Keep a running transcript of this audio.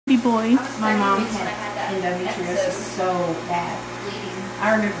boy. My mom had endometriosis so bad.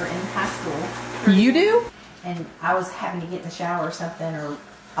 I remember in high school. You do? And I was having to get in the shower or something, or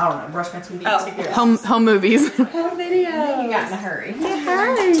I don't know, brush my teeth. Home movies. Home video. You got in a hurry. Teach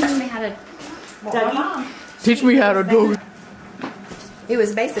me how to Teach me how to do. It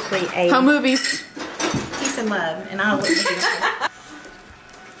was basically a Home movies. piece of mud, and I wouldn't do it.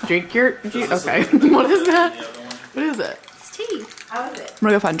 Drink your juice. Okay. What is that? What is it? It's tea. How was it? I'm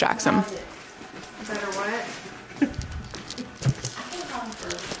gonna go find Jackson. better what?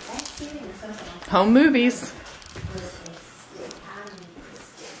 Home movies.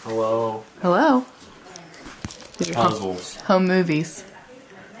 Hello. Hello. These are Puzzles. home movies.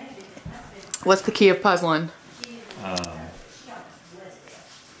 What's the key of puzzling?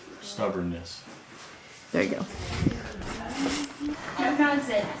 Stubbornness. There you go.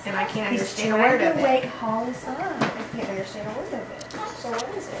 And I can't understand a word of it. Wake Hollis up. I can't understand a word of it. So what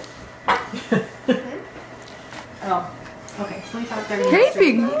is it? Oh, okay. 25:30. Hey,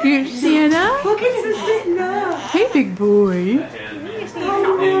 big Sienna. Look at him sitting up. Hey, big boy. And you know he's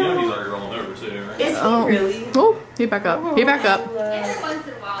already rolling over too, right? Is Oh. he really? Oh, he back up. He back up.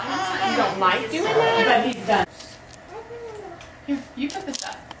 You don't like doing that? But he's done. Here, you put this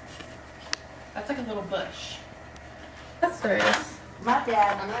up. That's like a little bush. That's nice. My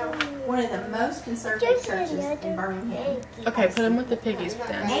dad, one of the most conservative churches in Birmingham. Okay, put him with the piggies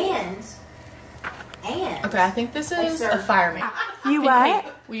then. And Okay, I think this is a fireman. You Hey, what?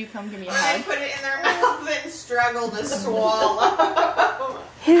 hey, will you come give me a hug? Put it in their mouth and struggle to swallow.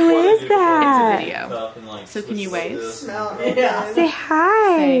 Who is that? It's a video. So can you wave? Smell yeah. Say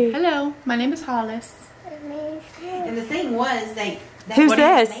hi. Say, hello, my name is Hollis. And the thing was, that Who's was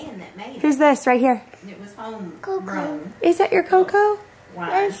this? the man that made Who's this right here? it. It was homegrown. Is that your Coco?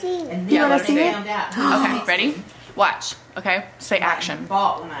 Wine. And You then wanna they see it? found out Okay, ready? Watch. Okay, say action.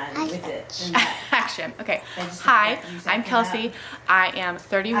 bought wine with it. And that- Action. Okay. They just Hi, have to use I'm that Kelsey. I am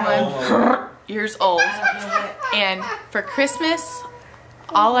 31 years old. I don't know what. And for Christmas,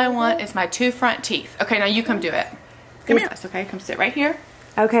 all I want is my 2 front teeth. Okay, now you come do it. Come here. Okay, come sit right here.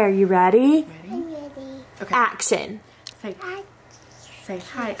 Okay, are you ready? Ready? Okay. Action. Say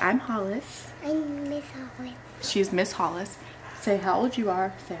hi, I'm Hollis. I'm Miss Hollis, She's Miss Hollis. Say how old you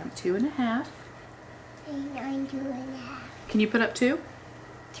are. Say I'm 2.5. and I'm doing that. Can you put up 2?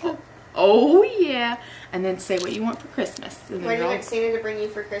 2. Oh yeah. And then say what you want for Christmas. And What then do you you'll- want Santa to bring you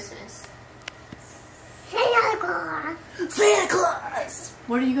for Christmas? Santa Claus. Santa Claus.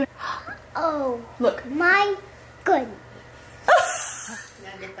 What are you going to Oh, look? my goodness.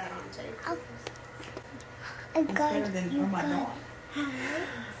 Now get that on tape. I got Better than, oh my God.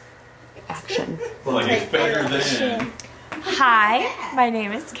 Action. Like it's better than. Hi, my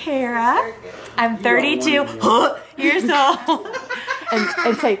name is Kara. I'm 32 years old.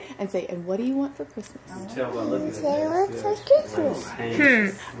 And say and what do you want for Christmas? Tell by looking at Say what's for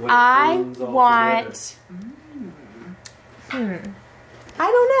Christmas. I want. I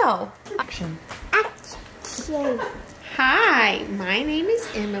don't know. Action. Action. Hi, my name is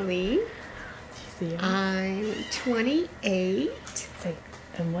Emily. See ya. I'm 28. Say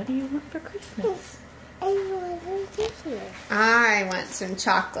and what do you want for Christmas? I want for Christmas. I want some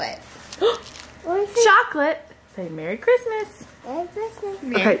chocolate. What's it? Chocolate. Say Merry Christmas. Merry Christmas.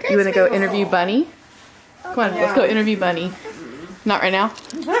 Merry Okay, you want to go Christmas. interview Bunny? Come on, let's go interview Bunny. Not right now.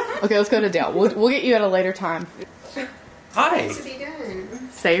 Okay, let's go to Dale. We'll get you at a later time. Hi. To be done.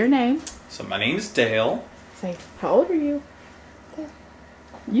 Say your name. So my name's Dale. Say how old are you?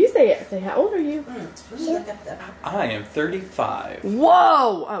 You say it. Say how old are you? Let's look up the. I am 35.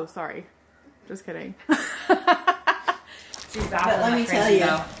 Whoa! Oh, sorry. Just kidding. But let me tell you,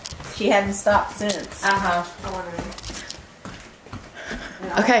 she hadn't stopped since. Uh-huh. I want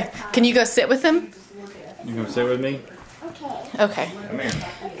to. Okay, can you go sit with him? You gonna sit with me? Okay. Okay. Come here.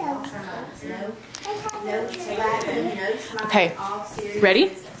 Okay.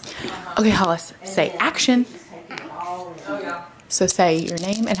 Ready? Okay, Hollis. Say action. So say your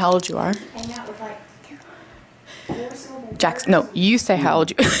name and how old you are. Jackson. No, you say how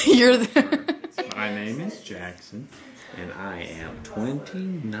old you. You're the. My name is Jackson, and I am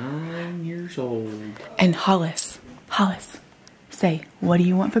 29 years old. And Hollis. Hollis. Say what do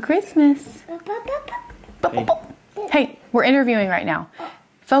you want for Christmas? Hey, we're interviewing right now.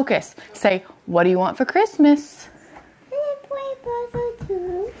 Focus. Say what do you want for Christmas?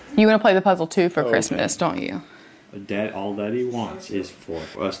 You want to play the puzzle too for Christmas, don't you? All Daddy wants is for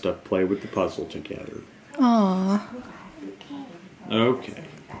us to play with the puzzle together. Aww. Okay.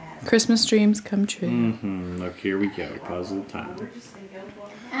 Christmas dreams come true. Mm-hmm. Look, here we go. Puzzle time.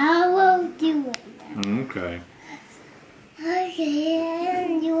 I will do it. Okay. Okay,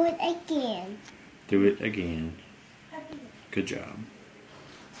 I'll do it Again. Do it again. Good job.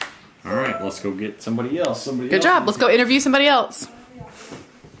 All right, let's go get somebody else. Good job. Let's go interview somebody else.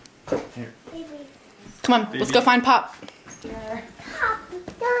 Here. Come on, let's go find Pop.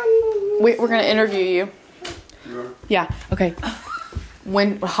 We're gonna interview you. Yeah. Okay.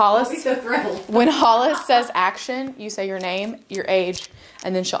 When Hollis says action, you say your name, your age,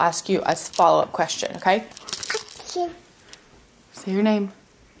 and then she'll ask you a follow-up question. Okay? Action. Say your name.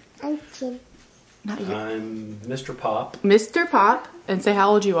 Action. Not you. I'm Mr. Pop, Mr. Pop, and say how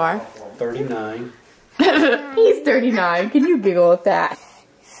old you are. 39. He's 39. Can you giggle at that?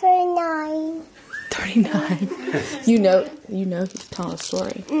 39. 39. You know he's telling a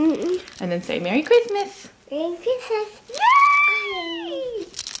story. And then say Merry Christmas. Merry Christmas. Yay!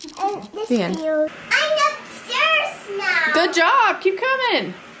 And this The end. video. I'm upstairs now. Good job. Keep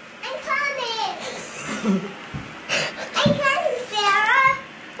coming. I'm coming. I'm coming, Sarah.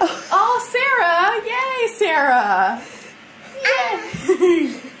 Oh, Sarah. Yay, Sarah.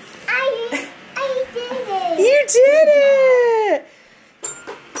 I did it. You did it.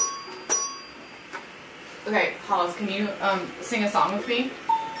 Okay, Hollis, can you sing a song with me?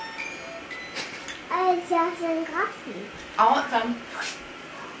 I just some coffee. I want some.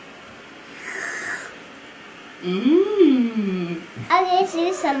 Mmm. I'll get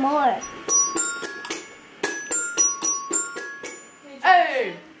you some more.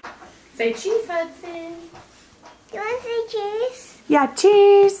 Hey. Say cheese, Hudson. You want some cheese? Yeah,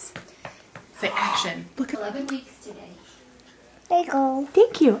 cheese. Say action. Look at 11 weeks today. There you go.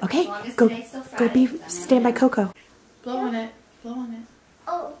 Thank you. Okay, As long as go today's still Friday, be 'cause I'm stand by gonna- Coco. Blow on it. Blow on it.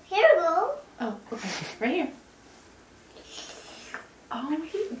 Oh, here we go. Oh, okay. Right here. Oh,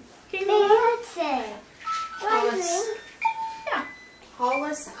 he Hey, loves Hudson. Hollis. Yeah.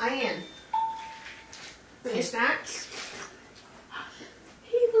 Hollis, Ian. Any snacks?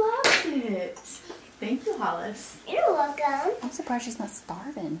 He loves it. Thank you, Hollis. You're welcome. I'm surprised she's not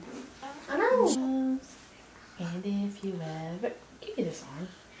starving. I know. And if you ever give me this arm.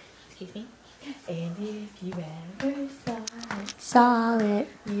 Excuse me. And if you ever saw it,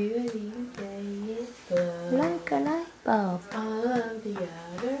 you would say it's love. Like a light bulb. All of the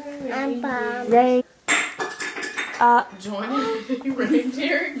other I'm reindeer. Join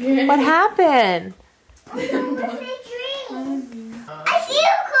reindeer again. What happened? What's my dream? I see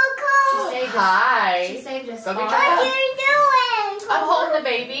you, Coco. Hi. She saved us Go all. get What are you doing? I'm holding the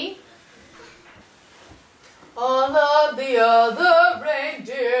baby. All of the other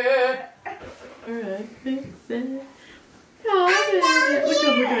reindeer. Alright, Vixen. I'm down Look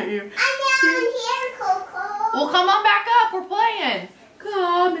at you. here, Coco. Well, come on back up. We're playing.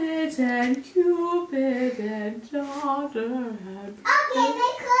 Comet and Cupid and Daughter and... Okay,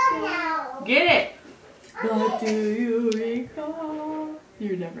 they come now. Get it. What do you recall?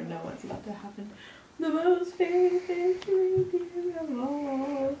 You never know what's about to happen. The most famous reindeer of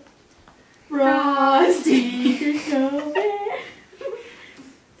all. Frosty Comet.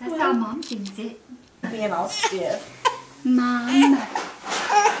 That's how Mom sings it. Being all stiff. Mom.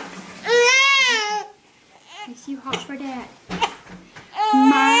 It's you hot for that.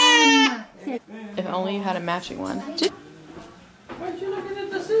 Mom. If only you had a matching one.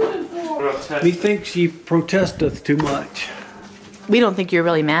 Methinks she protesteth too much. We don't think you're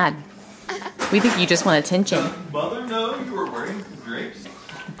really mad. We think you just want attention. Mother, no, you were wearing drapes.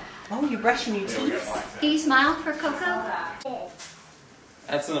 Oh, you're brushing your teeth. Do you smile for Coco?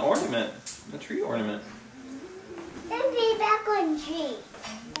 That's an ornament, a tree ornament. And be back on tree.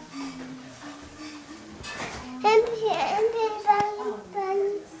 And be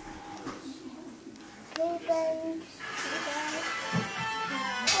buns.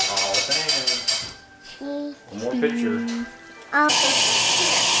 Oh, thanks. Tree. One more picture.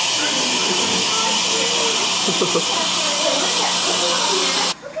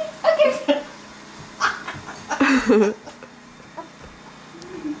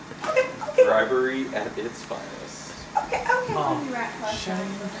 Bribery at its finest. Okay.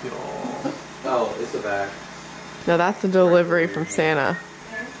 Oh, it's a bag. No, that's a delivery from Santa.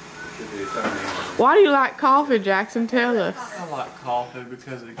 Should be something. Why do you like coffee, Jackson? Tell us. I like coffee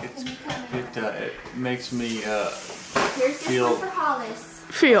because it makes me Here's this Feel- one for Hollis.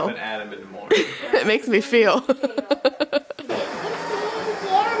 Feel. an Adam in the morning. It makes me feel. Some jammies.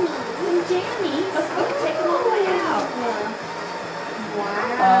 Take them all the way out.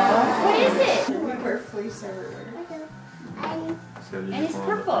 Wow. What is it? We're fleecer. And it's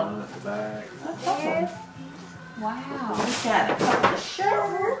purple. At the back. Wow. Look at a couple of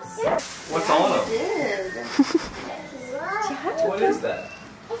shirts. What's on them? Did. What is that?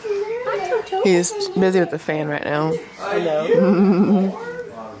 He's busy with the fan right now. I know.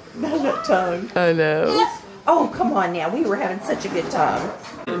 milk tongue. I know. Oh, come on now. We were having such a good time.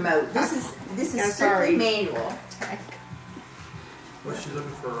 Remote. This is strictly manual. What's she looking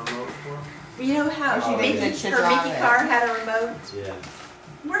for a remote for? You know how her Mickey car had a remote? Yeah.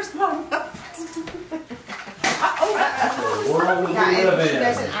 Where's my remote? World we She live in.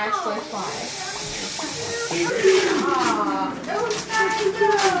 doesn't actually fly.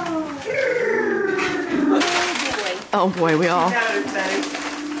 Oh boy, we all.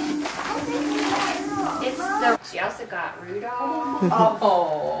 She also got Rudolph.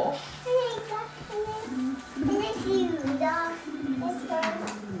 Oh.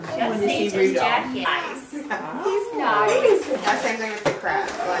 She got Satan's jacket. Nice. He's nice. Same thing with the crab.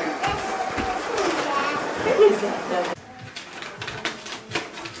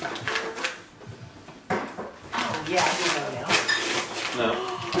 Oh, yeah, I do know now. No.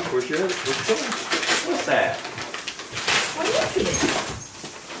 Where's your choice? What's that? What is it?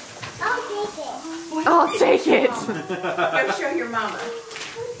 I'll take it. Go show your mama. What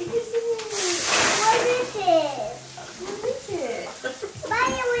is it? Buy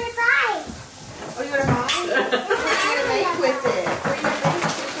it with a bite. Oh, you want to buy it? What are you going to make with it? Are you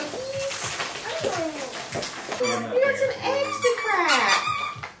going to make some cookies? You got some eggs to crack.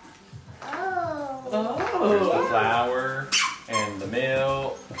 Oh. There's the flour and the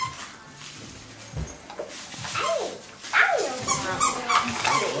milk.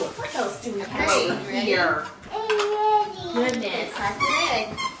 What else do we have here? Goodness. Crack an egg.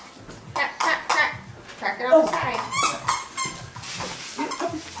 Crack, crack, crack. Crack it on the side.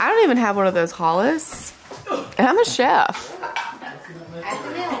 I don't even have one of those Hollis. And I'm a chef.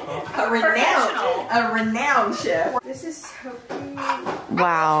 A renowned chef. This is so cute.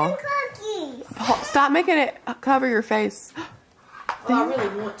 Wow. Cookies. Stop making it cover your face. Well, I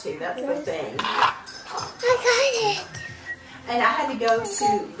really want to. That's the thing. I got it. And I had to go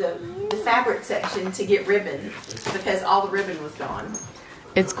to the fabric section to get ribbon because all the ribbon was gone.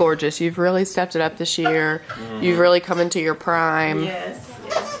 It's gorgeous. You've really stepped it up this year. You've really come into your prime. Yes.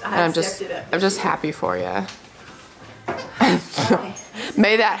 I And have stepped it up. I'm just happy for you.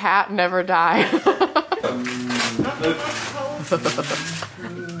 May that hat never die. I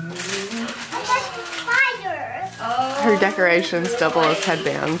got spiders. Her decorations double as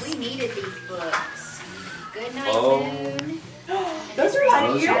headbands. We needed these books. Good night, Oh. Moon. Those are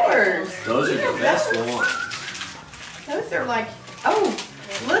like yours. Those are the best ones. Those are like, oh,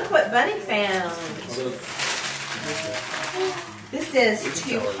 look what Bunny found. This says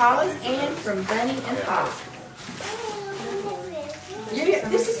to Hollis and from Bunny and Pop.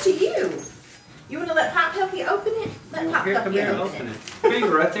 This is to you. You want to let Pop help you open it? Let Pop Here, help come you here, open open it. it.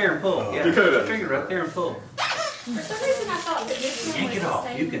 Finger right there and pull. Yeah, Dakota. finger right there and pull. For some reason, I thought that this one Yank was it the off.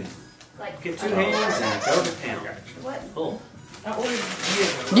 same. You can Like, get 2 hands and go to town. What? Pull. I ordered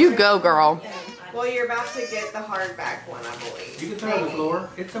You go, girl. Well, you're about to get the hardback one, I believe. You can throw it on the floor.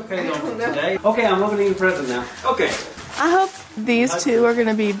 It's okay on today. Okay, I'm opening the present now. Okay. I hope these two are going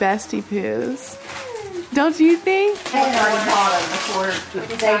to be bestie poos. Don't you think? I had already bought them before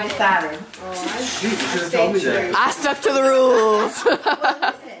they decided. Shoot, you should have told me that. I stuck to the rules.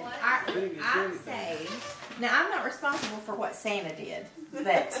 I say, now I'm not responsible for what Santa did,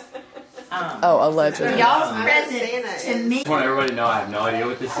 but Oh, allegedly. y'all's present to me. I just want everybody to know I have no idea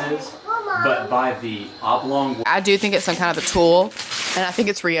what this is, but by the oblong. I do think it's some kind of a tool, and I think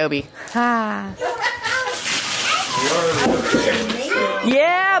it's Ryobi. Ah.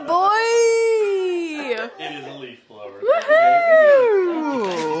 Yeah, boy! It is a leaf blower.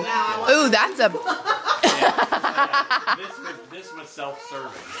 Woohoo! Ooh, that's a. This was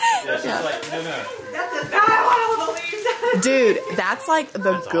self-serving. Yeah, she's like, no. That's a guy one of the leaves. Dude, that's like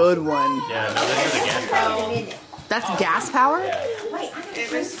the good one. Yeah, no, this is a gas power. That's gas power? Wait,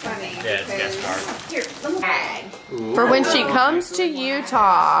 it was funny. Yeah, it's gas powered. Here, let me bag. For when she comes to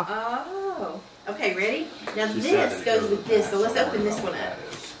Utah. Oh. Okay, ready? Now this goes with this, so let's open this one up.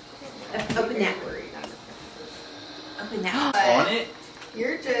 Open that one. Open that one. On it?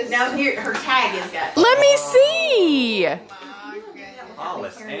 You're just... Now here, her tag is got... Let me see!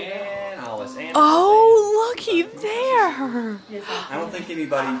 Hollis and Oh, looky there! I don't think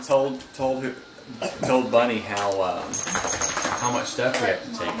anybody told Bunny how much stuff we have to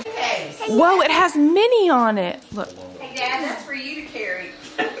take. Okay. Whoa, it has Minnie on it. Look. Hey, Dad, that's for you to carry.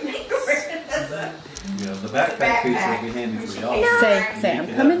 Yeah, the backpack piece will be handy for y'all. Say, I'm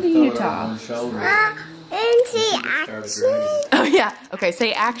coming to Utah. Into action. Oh, yeah. Okay,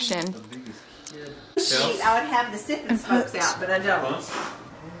 say action. I would have the sipping smokes out, but I don't.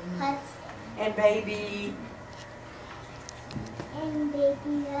 And baby. And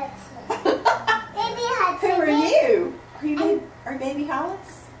baby Hudson. Baby Hudson. Who are you? Are you baby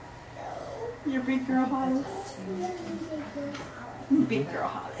Hollis? You're big girl Hollis. Big girl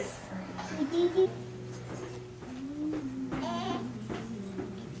Hollis.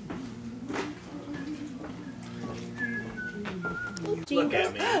 Look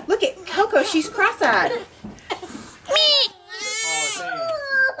at me. Look at Coco, she's cross-eyed.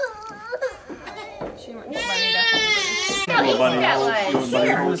 She wants Bunny to hold her.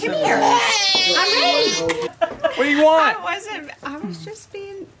 Here, come here. I'm ready. What do you want?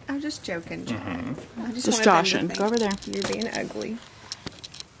 I was just joking, John. I Just joshing. Go over there. You're being ugly.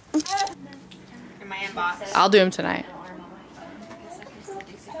 In my inbox. I'll do them tonight.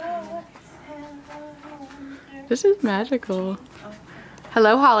 This is magical.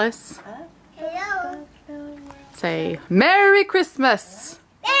 Hello, Hollis. Hello. Say Merry Christmas.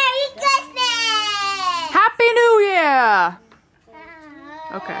 Merry Christmas. Happy New Year.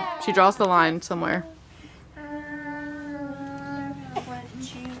 Okay, she draws the line somewhere.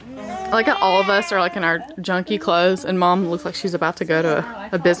 I like how all of us are like in our junky clothes and Mom looks like she's about to go to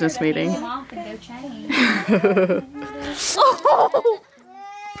a business meeting. Mom can go change. Oh,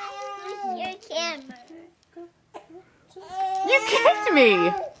 Your camera. you kicked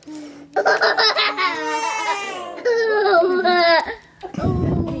me.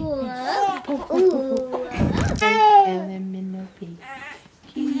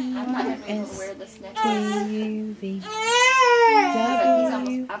 I'm not going to wear this next one.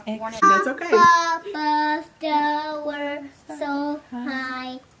 That's okay. Above the world so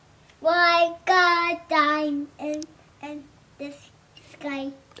high, why God died in the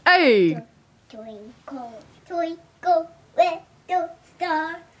sky. Hey. Twinkle, twinkle, little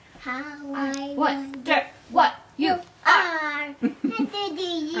star, how I wonder What? You are.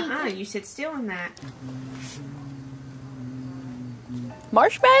 You sit still in that.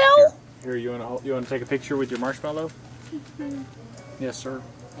 Marshmallow? Here, you want to take a picture with your marshmallow? Yes, sir.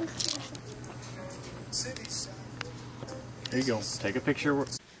 There you go. Take a picture.